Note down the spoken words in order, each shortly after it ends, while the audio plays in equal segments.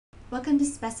Welcome to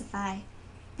Specify.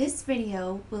 This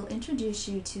video will introduce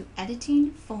you to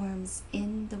editing forms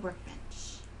in the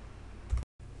WorkBench.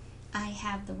 I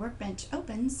have the WorkBench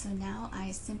open, so now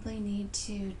I simply need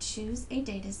to choose a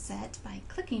data set by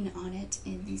clicking on it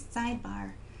in the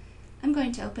sidebar. I'm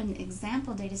going to open an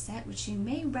example data set, which you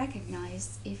may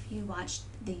recognize if you watched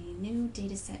the new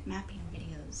dataset mapping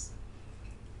videos.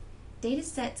 Data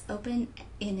sets open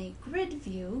in a grid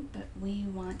view, but we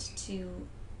want to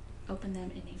open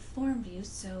them in a form view,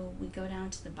 so we go down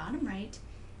to the bottom right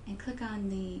and click on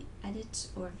the Edit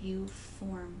or View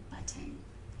Form button.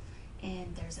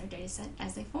 And there's our data set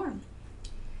as a form.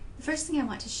 The first thing I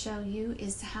want to show you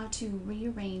is how to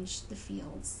rearrange the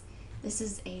fields. This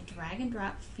is a drag and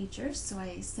drop feature, so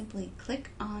I simply click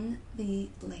on the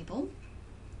label,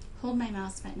 hold my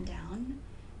mouse button down,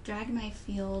 drag my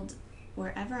field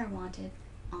wherever I want it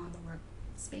on the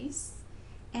workspace,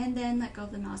 and then let go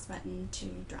of the mouse button to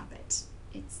drop it.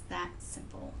 It's that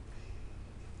simple.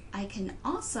 I can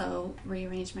also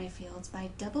rearrange my fields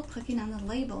by double clicking on the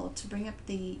label to bring up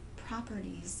the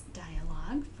Properties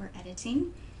dialog for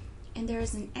editing, and there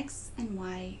is an X and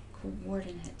Y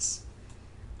coordinate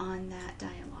on that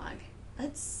dialog.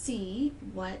 Let's see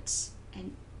what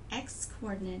an X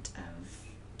coordinate of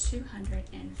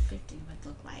 250 would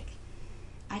look like.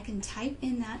 I can type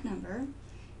in that number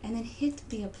and then hit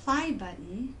the Apply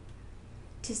button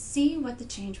to see what the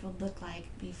change will look like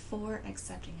before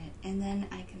accepting it. And then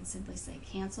I can simply say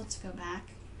cancel to go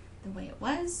back the way it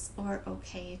was, or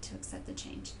OK to accept the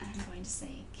change. I'm going to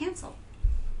say cancel.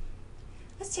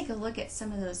 Let's take a look at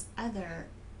some of those other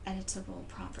editable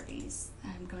properties.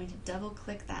 I'm going to double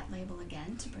click that label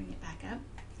again to bring it back up.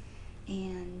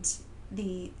 And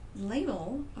the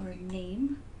label or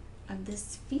name of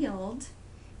this field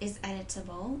is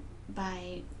editable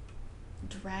by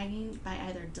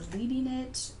either deleting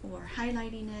it or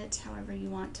highlighting it, however you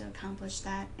want to accomplish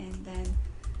that, and then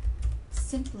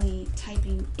simply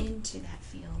typing into that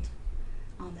field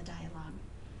on the dialog.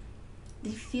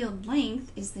 The field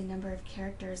length is the number of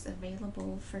characters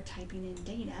available for typing in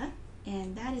data,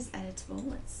 and that is editable.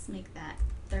 Let's make that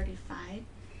 35.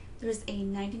 There is a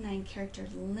 99 character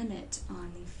limit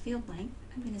on the field length.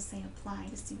 I'm going to say apply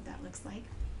to see what that looks like.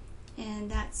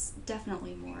 And that's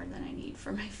definitely more than I need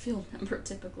for my field number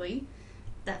typically.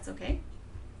 That's okay.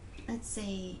 Let's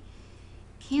say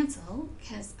cancel,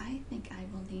 because I think I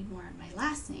will need more on my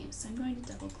last name. So I'm going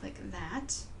to double click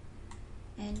that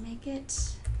and make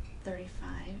it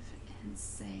 35 and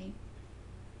say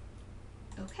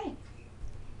okay.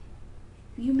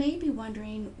 You may be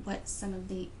wondering what some of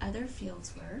the other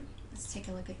fields were. Let's take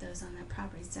a look at those on that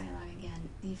Properties dialog again.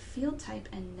 The field type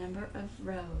and number of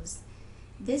rows.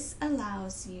 This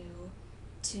allows you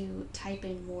to type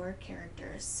in more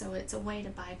characters, so it's a way to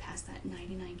bypass that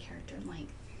 99 character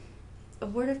length. A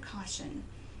word of caution: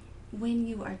 when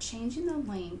you are changing the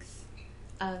length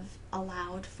of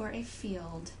allowed for a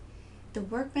field, the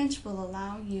WorkBench will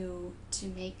allow you to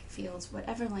make fields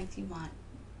whatever length you want,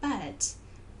 but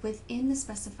within the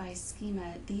Specify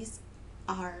schema, these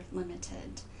are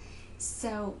limited.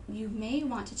 So you may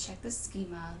want to check the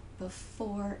schema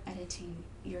before editing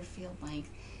your field length.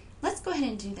 Let's go ahead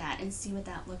and do that and see what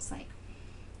that looks like.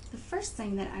 The first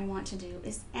thing that I want to do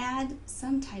is add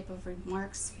some type of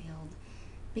remarks field,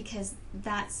 because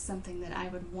that's something that I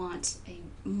would want a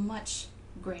much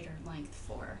greater length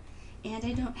for. And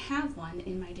I don't have one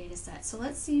in my data set, so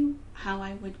let's see how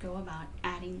I would go about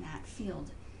adding that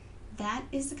field. That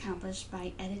is accomplished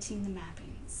by editing the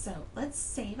mapping. So let's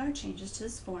save our changes to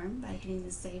this form by hitting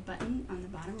the Save button on the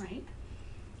bottom right.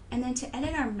 And then to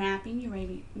edit our mapping,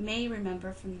 you may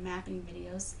remember from the mapping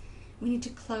videos, we need to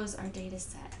close our data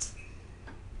set.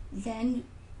 Then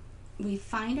we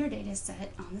find our data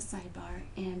set on the sidebar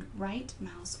and right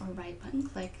mouse or right button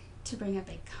click to bring up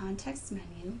a context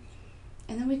menu.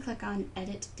 And then we click on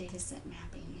Edit Dataset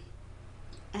Mapping.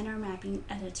 And our mapping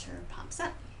editor pops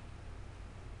up.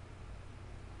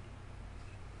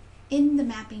 In the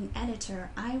mapping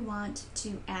editor, I want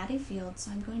to add a field, so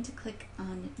I'm going to click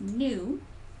on New,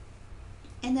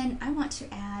 and then I want to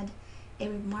add a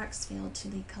remarks field to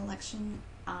the collection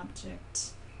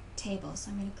object table.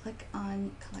 So I'm going to click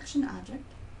on collection object,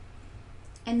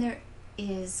 and there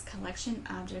is collection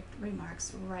object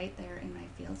remarks right there in my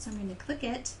field. So I'm going to click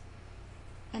it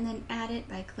and then add it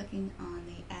by clicking on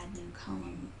the Add New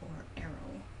Column or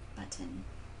arrow button.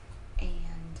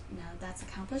 And now that's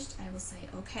accomplished, I will say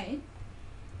OK.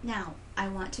 Now I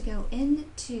want to go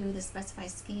into the Specify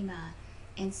schema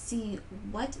and see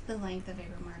what the length of a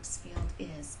remarks field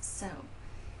is. So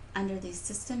under the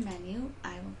System menu,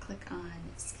 I will click on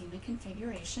Schema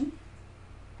Configuration.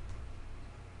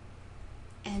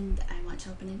 and I want to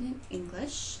open it in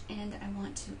English, and I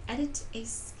want to edit a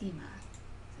schema.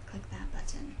 So click that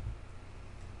button.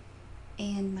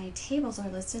 And my tables are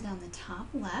listed on the top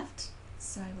left,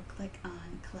 so I will click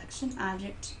on Collection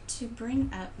Object to bring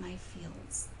up my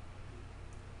fields.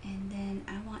 And then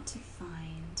I want to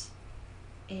find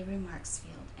a remarks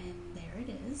field, and there it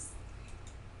is.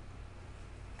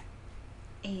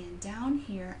 And down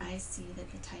here I see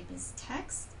that the type is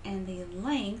text and the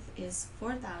length is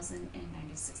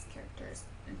 4,096 characters.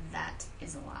 That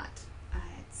is a lot.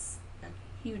 It's a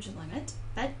huge limit,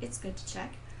 but it's good to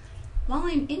check. While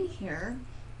I'm in here,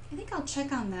 I think I'll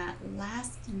check on that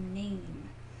last name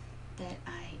that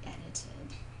I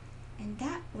edited. And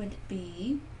that would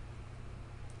be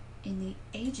in the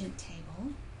agent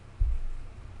table,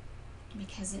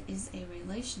 because it is a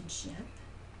relationship.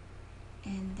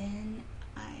 And then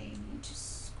I need to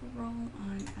scroll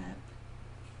on up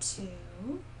to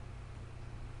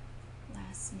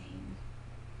last name.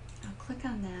 I'll click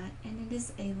on that, and it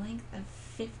is a length of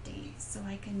 50, so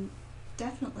I can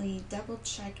definitely double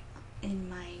check in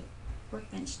my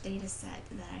WorkBench data set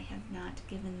that I have not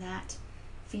given that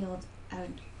field a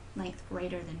length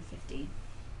greater than 50.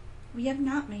 We have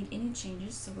not made any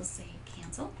changes, so we'll say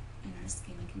cancel in our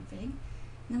schema config. And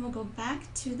then we'll go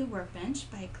back to the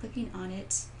WorkBench by clicking on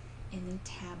it in the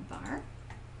tab bar,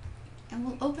 and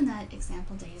we'll open that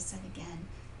example data set again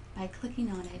by clicking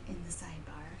on it in the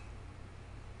sidebar.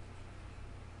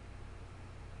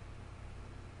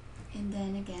 And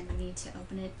then again, we need to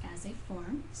open it as a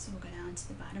form, so we'll go down to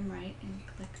the bottom right and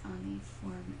click on the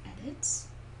form edit.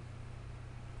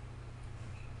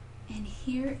 And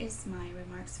here is my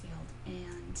remarks field,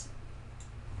 and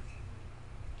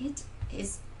it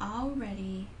is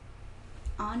already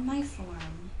on my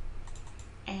form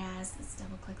as, let's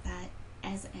double click that,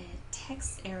 as a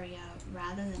text area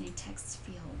rather than a text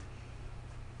field.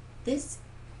 This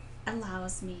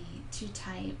allows me to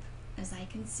type, as I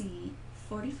can see,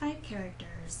 45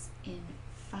 characters in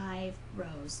 5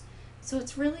 rows. So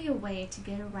it's really a way to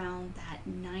get around that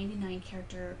 99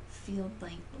 character field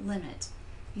length limit.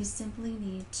 You simply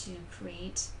need to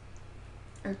create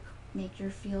or make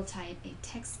your field type a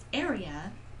text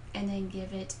area and then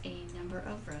give it a number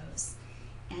of rows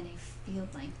and a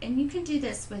field length. And you can do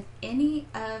this with any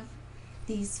of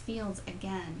these fields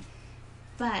again,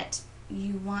 but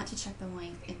you want to check the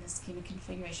length in the schema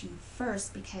configuration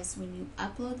first, because when you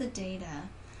upload the data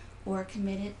or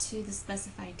commit it to the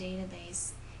specified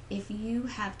database, if you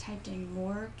have typed in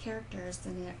more characters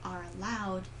than are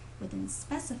allowed within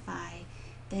specify,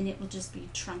 then it will just be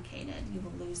truncated. You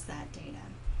will lose that data.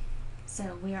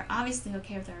 So we are obviously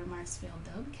okay with our remarks field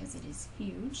though, because it is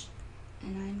huge.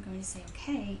 And I'm going to say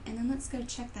okay, and then let's go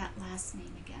check that last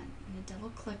name again. I'm going to double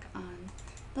click on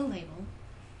the label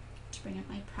to bring up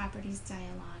my properties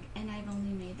dialog, and I've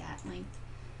only made that length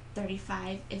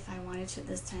 35. If I wanted to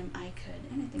this time, I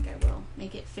could, and I think I will,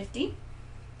 make it 50.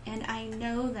 And I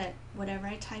know that whatever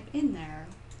I type in there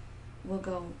will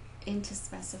go into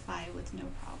specify with no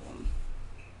problem.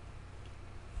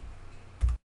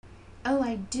 Oh,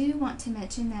 I do want to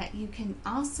mention that you can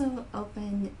also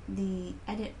open the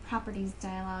Edit Properties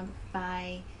dialog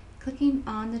by clicking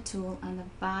on the tool on the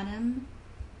bottom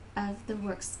of the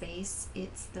workspace.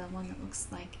 It's the one that looks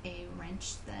like a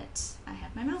wrench that I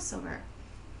have my mouse over.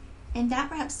 And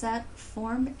that wraps up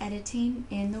form editing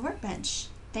in the WorkBench.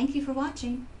 Thank you for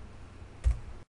watching.